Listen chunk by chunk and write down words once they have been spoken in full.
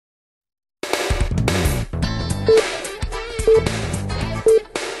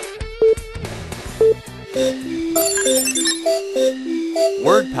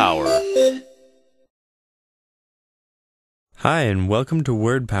Word Power. Hi, and welcome to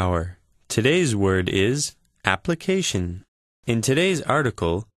Word Power. Today's word is application. In today's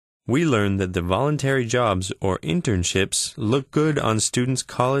article, we learn that the voluntary jobs or internships look good on students'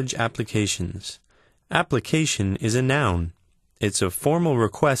 college applications. Application is a noun. It's a formal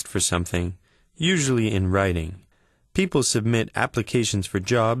request for something, usually in writing. People submit applications for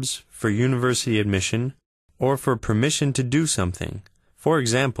jobs, for university admission, or for permission to do something. For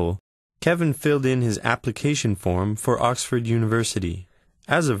example, Kevin filled in his application form for Oxford University.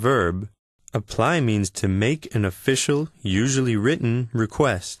 As a verb, apply means to make an official, usually written,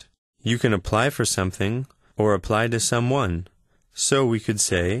 request. You can apply for something or apply to someone. So we could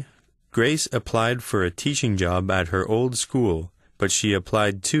say, Grace applied for a teaching job at her old school, but she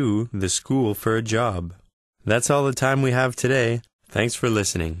applied to the school for a job. That's all the time we have today. Thanks for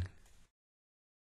listening.